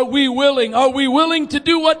 are we willing? Are we willing to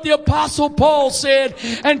do what the Apostle Paul said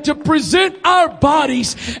and to present our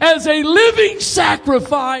bodies as a living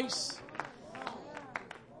sacrifice?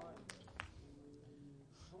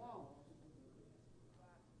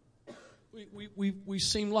 We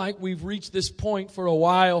seem like we've reached this point for a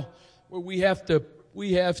while where we have to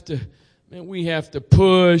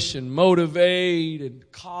push and motivate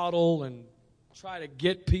and coddle and try to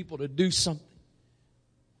get people to do something.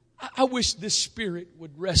 I wish this spirit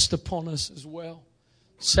would rest upon us as well.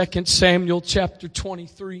 2 Samuel chapter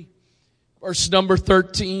 23, verse number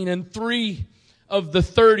 13. And 3 of the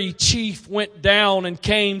 30 chief went down and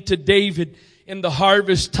came to David in the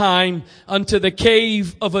harvest time unto the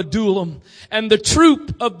cave of Adullam. And the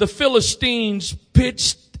troop of the Philistines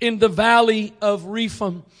pitched in the valley of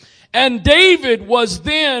Rephaim. And David was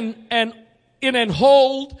then in an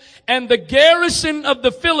hold, and the garrison of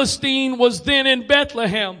the Philistine was then in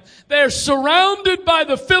Bethlehem. They're surrounded by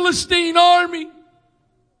the Philistine army.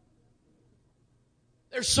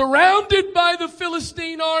 They're surrounded by the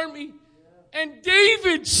Philistine army. And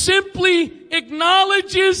David simply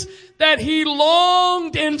acknowledges that he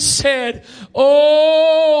longed and said,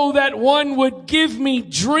 oh, that one would give me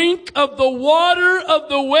drink of the water of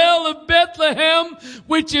the well of Bethlehem,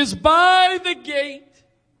 which is by the gate.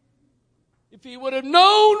 If he would have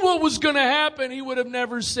known what was going to happen, he would have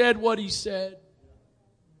never said what he said.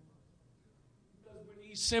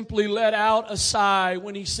 he simply let out a sigh,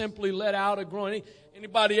 when he simply let out a groan.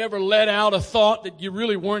 Anybody ever let out a thought that you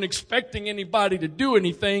really weren't expecting anybody to do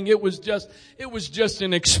anything? It was just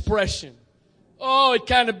an expression. Oh, it'd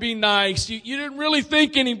kind of be nice. You didn't really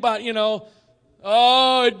think anybody,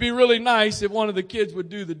 oh, it'd be really nice if one of the kids would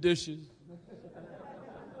do the dishes.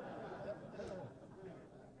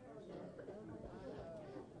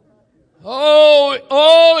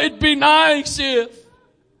 Oh, it'd be nice if.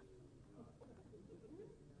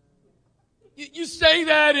 You say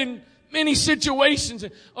that in many situations.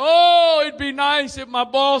 Oh, it'd be nice if my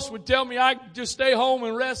boss would tell me I could just stay home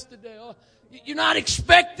and rest today. Oh, you're not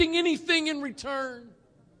expecting anything in return.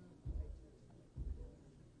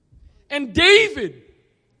 And David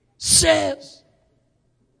says,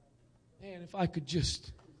 man, if I could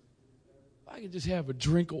just have a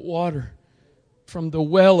drink of water from the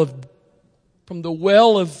well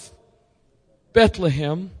of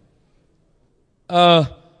Bethlehem.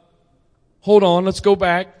 Hold on, let's go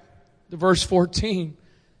back to verse 14.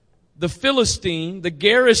 The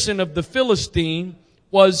garrison of the Philistine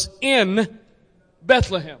was in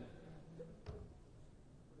Bethlehem.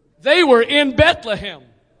 They were in Bethlehem.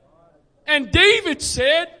 And David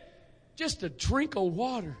said, just a drink of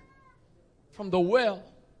water from the well.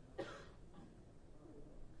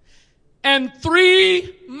 And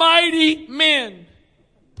 3 mighty men.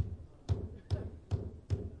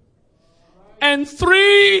 And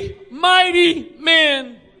 3 mighty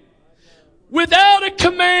men without a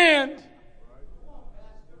command.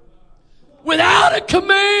 Without a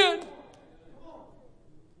command.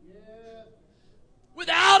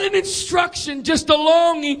 Without an instruction, just a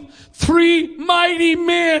longing, 3 mighty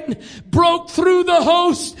men broke through the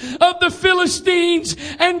host of the Philistines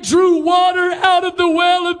and drew water out of the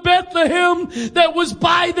well of Bethlehem that was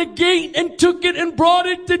by the gate and took it and brought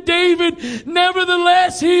it to David.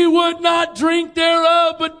 Nevertheless, he would not drink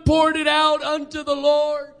thereof, but poured it out unto the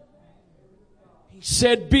Lord. He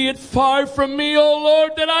said, be it far from me, O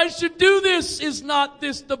Lord, that I should do this. Is not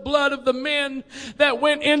this the blood of the men that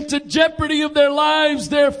went into jeopardy of their lives?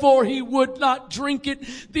 Therefore he would not drink it.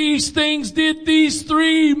 These things did these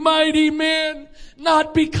 3 mighty men,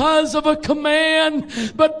 not because of a command,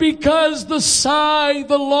 but because the sigh,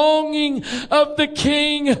 the longing of the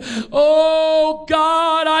king. Oh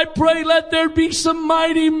God, I pray let there be some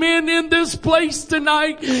mighty men in this place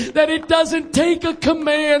tonight, that it doesn't take a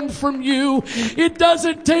command from you. It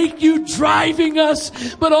doesn't take you driving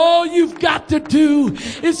us, but all you've got to do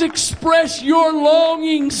is express your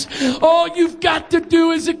longings. All you've got to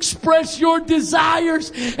do is express your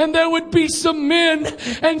desires, and there would be some men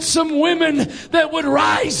and some women that would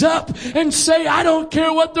rise up and say, I don't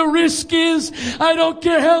care what the risk is. I don't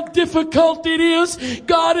care how difficult it is.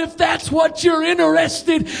 God, if that's what you're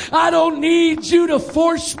interested, I don't need you to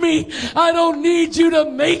force me. I don't need you to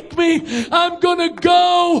make me. I'm gonna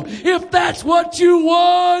go if that's what you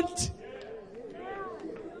want.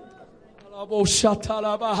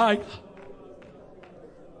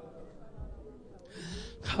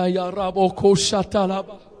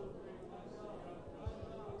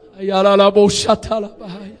 Ayala la boshata la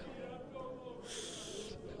bahaya.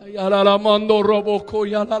 Ayala la mando roboko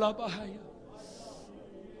yala la bahaya.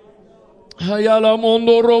 Ayala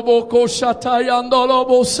mondo roboko shata yando lo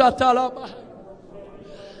bosata la bahaya.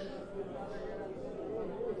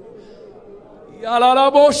 Yala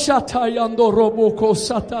la boshata yando roboko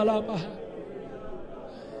sata la bahaya.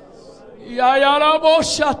 Ayala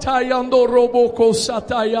boshata yando roboko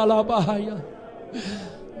sata yala bahaya.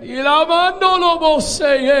 I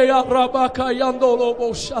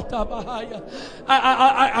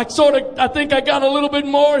think I got a little bit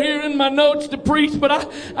more here in my notes to preach, but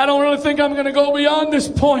I don't really think I'm going to go beyond this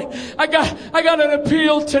point. I got an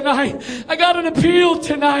appeal tonight.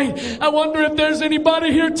 I wonder if there's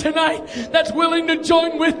anybody here tonight that's willing to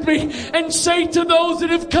join with me and say to those that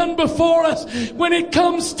have come before us, when it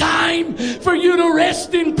comes time for you to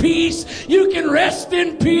rest in peace, you can rest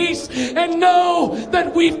in peace and know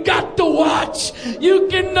that we've got to watch. You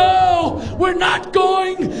can know we're not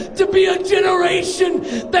going to be a generation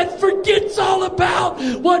that forgets all about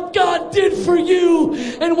what God did for you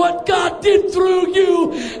and what God did through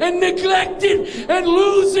you and neglect it and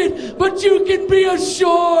lose it. But you can be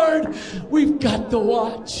assured we've got to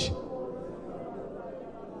watch.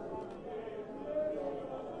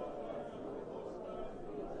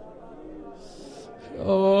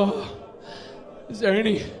 Oh, are there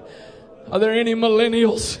any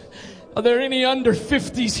millennials? Are there any under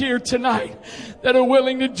 50s here tonight that are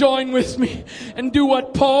willing to join with me and do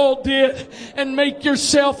what Paul did and make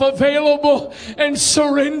yourself available and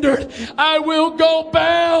surrendered. I will go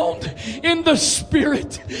bound in the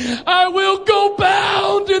Spirit. I will go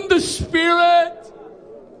bound in the Spirit.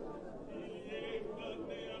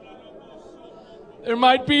 There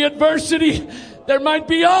might be adversity. There might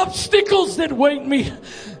be obstacles that wait me.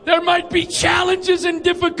 There might be challenges and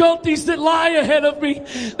difficulties that lie ahead of me.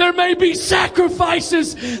 There may be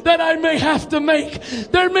sacrifices that I may have to make.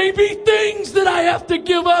 There may be things that I have to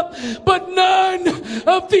give up. But none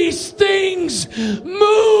of these things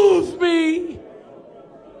move me.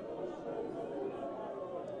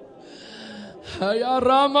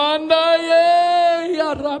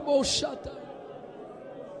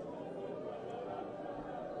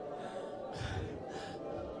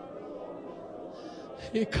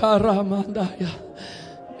 Ikaramandaya.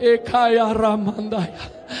 Ikayaramandaya.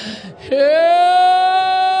 Hey,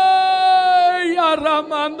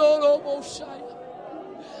 Yaramandoroboshaya.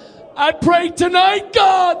 I pray tonight,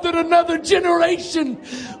 God, that another generation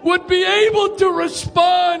would be able to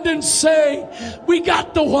respond and say, we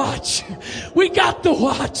got to watch. We got to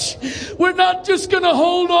watch. We're not just going to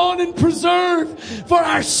hold on and preserve for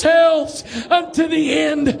ourselves unto the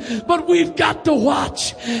end, but we've got to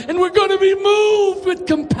watch. And we're going to be moved with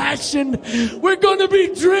compassion. We're going to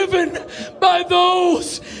be driven by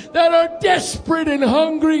those that are desperate and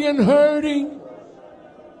hungry and hurting.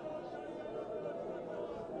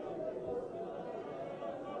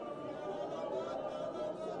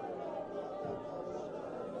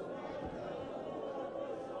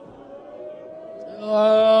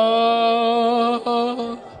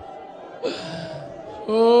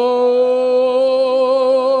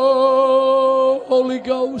 Holy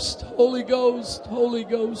Ghost, Holy Ghost, Holy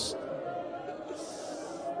Ghost.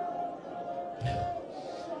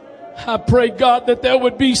 I pray, God, that there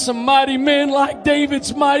would be some mighty men like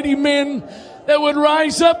David's mighty men that would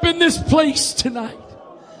rise up in this place tonight.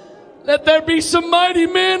 Let there be some mighty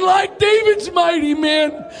men like David's mighty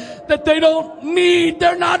men that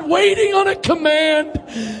they're not waiting on a command.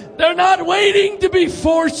 They're not waiting to be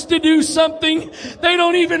forced to do something. They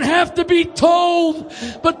don't even have to be told,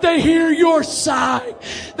 but they hear your sigh.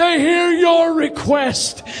 They hear your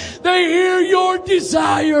request. They hear your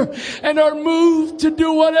desire and are moved to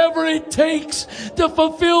do whatever it takes to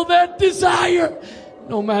fulfill that desire,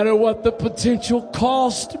 no matter what the potential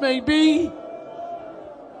cost may be.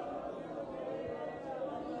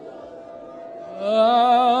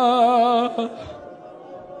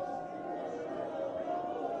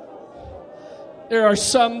 There are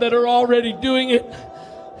some that are already doing it,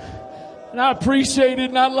 and I appreciate it,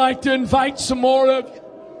 and I'd like to invite some more of you.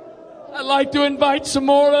 I'd like to invite some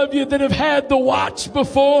more of you that have had the watch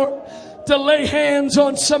before to lay hands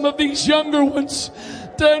on some of these younger ones,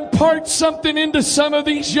 to impart something into some of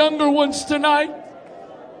these younger ones tonight.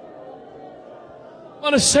 I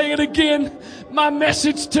want to say it again. My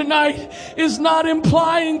message tonight is not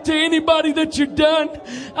implying to anybody that you're done.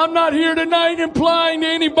 I'm not here tonight implying to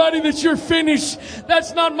anybody that you're finished.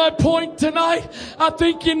 That's not my point tonight. I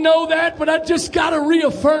think you know that, but I just got to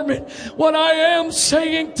reaffirm it. What I am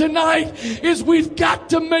saying tonight is we've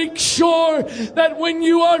got to make sure that when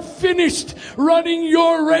you are finished running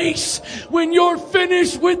your race, when you're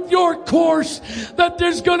finished with your course, that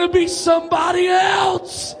there's going to be somebody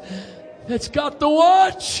else that's got the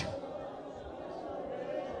watch.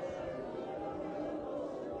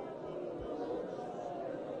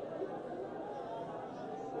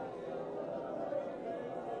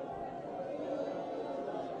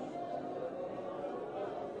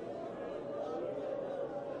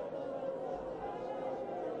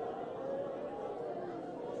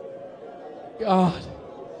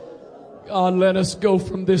 God, let us go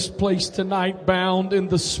from this place tonight bound in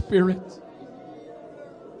the Spirit.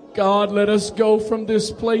 God, let us go from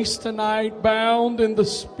this place tonight bound in the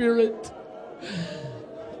Spirit.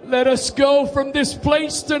 Let us go from this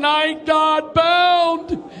place tonight, God,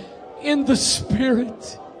 bound in the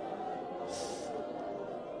Spirit.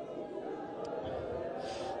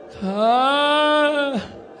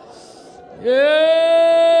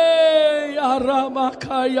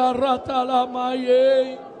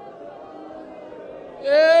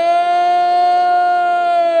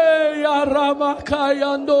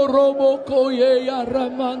 Ramakayando Roboko ye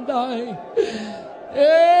Yaramandai.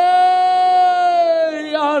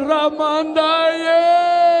 Yaramandai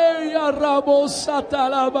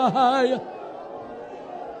Yarabosatalabahaya.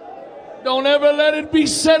 Don't ever let it be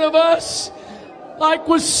said of us, like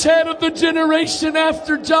was said of the generation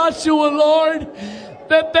after Joshua, Lord,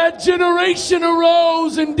 that generation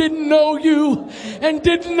arose and didn't know you and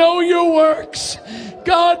didn't know your works.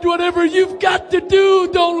 God, whatever you've got to do,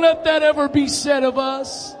 don't let that ever be said of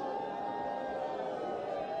us.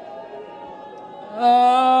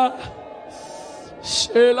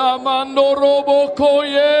 Shelamando robo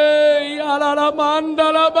koye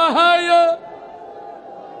alalamanda la bahaya.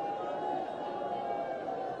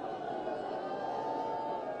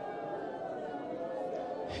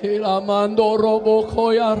 Ilamando robo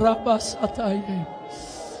koya rabasataye.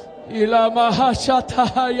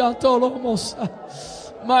 Ilamahashataya tolomosa.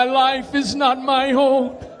 My life is not my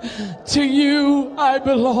own. To you I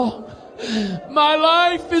belong. My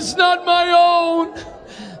life is not my own.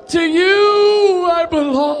 To you I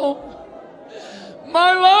belong.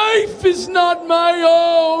 My life is not my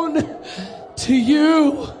own. To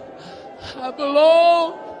you I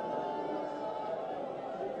belong.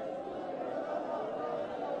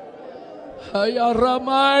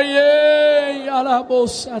 Ayaramaye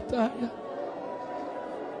alabosataya.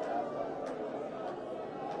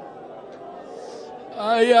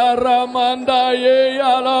 Ayaramandaye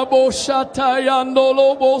alabosataya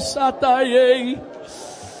nolobosataye.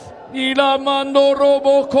 Ilamando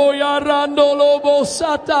robo koyarando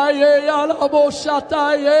lobosataye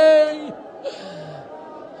alabosataye.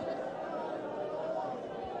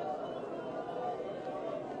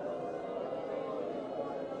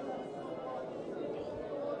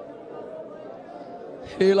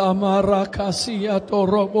 Ilamarakasia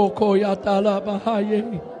toroboko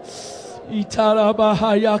yatalabahaye.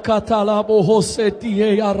 Italabahaya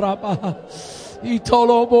katalabohosetie arabaha.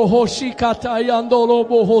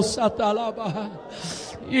 Itolobohoshikatayandolobohosatalabaha.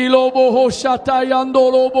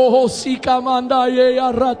 Ilobohoshatayandolobohosikamandaye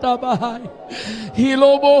aratabahai.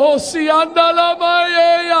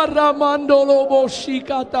 Ilobohosiandalamaye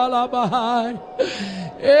aramandoloboshikatalabahai.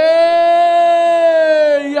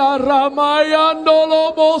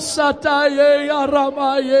 Aramayandolobosataye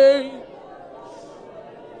aramaye.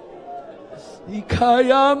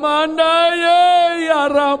 Ikayamandaye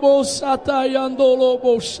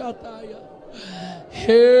arabosatayandoloboshataya. Hey,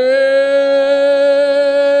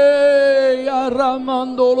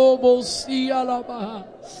 aramandolobosialabaha.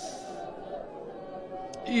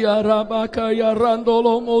 Yarabaka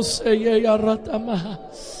yarandolomoseye yaratamaha.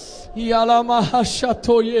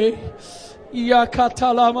 Yalamahashatoye.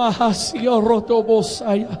 Yakatalamahasia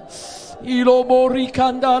rotobosaya.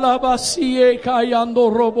 Iloborikandalabasiye kayando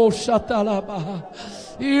roboshatalabaha.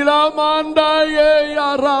 Ilamandaye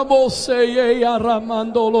yaramoseye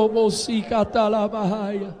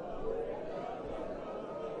yaramandolobosikatalabaha.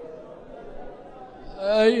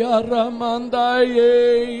 Ayaramandaye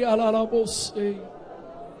yalalabose.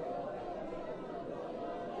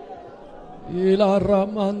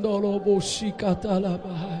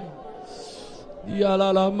 Ilaramandolobosikatalabaha.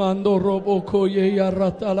 Yalalamando roboko ye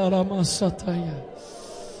yaratala masataya.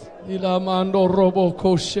 Ilamando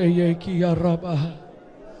roboko sheye ki yarabaha.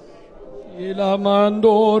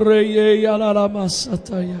 Ilamando reye yalala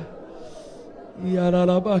masataya.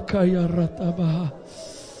 Yalalabaka yaratabaha.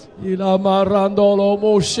 Ilamarandolo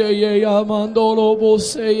mosheye yamandolo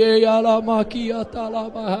boseye yalamaki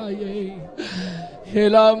atalabahaye.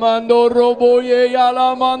 Elamando robo ye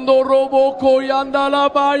alamando robo koyanda la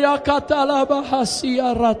baya katalabaha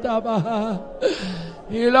siya ratabaha.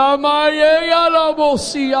 Ilamaye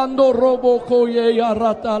alabosi ando robo koye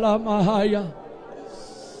aratalamahaya.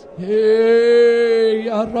 Hey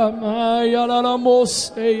aramaya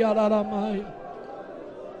alamose alamaya.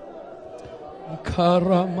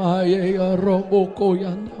 Karamaye robo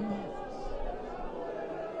koyanda.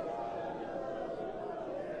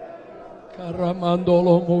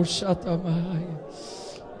 Karamandolo moshatamaya.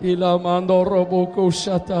 Ilamando roboko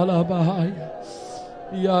shatalabahaya.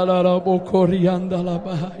 Yalaraboko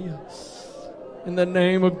riandalabahaya. In the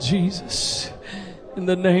name of Jesus. In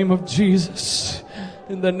the name of Jesus.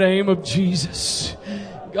 In the name of Jesus.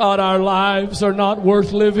 God, our lives are not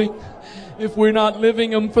worth living if we're not living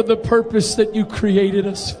them for the purpose that you created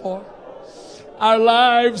us for. Our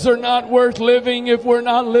lives are not worth living if we're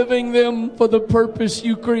not living them for the purpose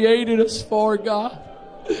you created us for, God.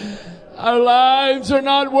 Our lives are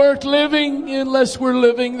not worth living unless we're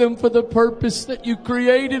living them for the purpose that you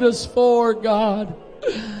created us for, God.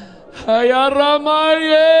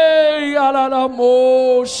 Hayaramaye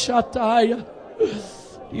yalalamo shataya.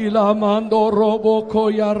 Ilamando roboko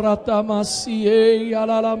yaratamasiye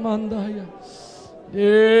yalalamandaya.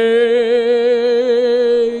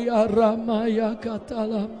 Aramaya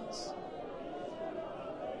katalamas.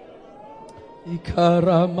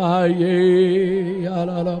 Ikaramaye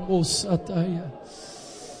yalalamosataya.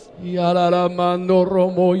 Yalalamando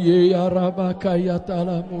romoye arabakaya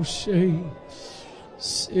talamoshe.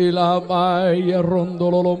 Silamaya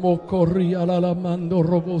rondolo mokoria la mando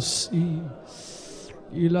robosi.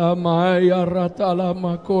 Ilamaya ratala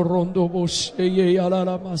makorondo bosheye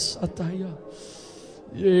ala masataya.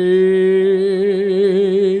 Ye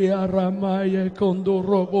aramaya kondo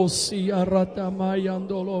robosi aratamaya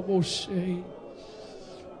andolo boshe.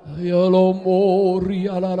 Ayolo mori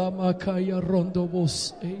ala makaya rondo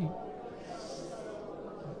boshe.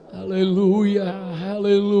 Hallelujah,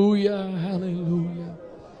 hallelujah, hallelujah.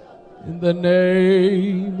 In the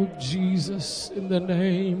name of Jesus, in the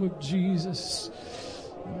name of Jesus,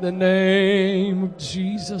 in the name of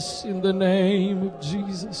Jesus, in the name of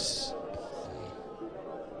Jesus.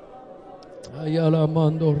 Ayala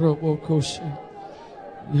mando roboko she,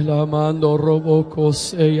 ila mando roboko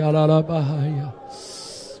se yala bahaya,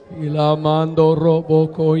 ila mando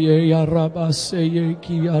roboko ye yarabase ye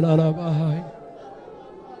ki yala bahaya.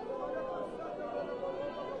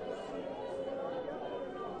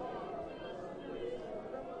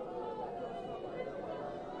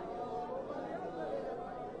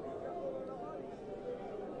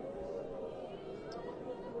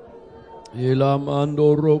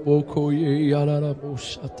 Ilamando roboko ye yalara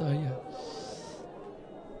boshataya.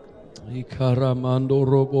 Ikaramando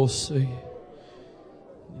robose.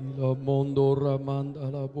 Ilamondo ramanda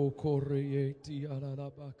la bokore ye ti yalara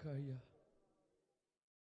bakaya.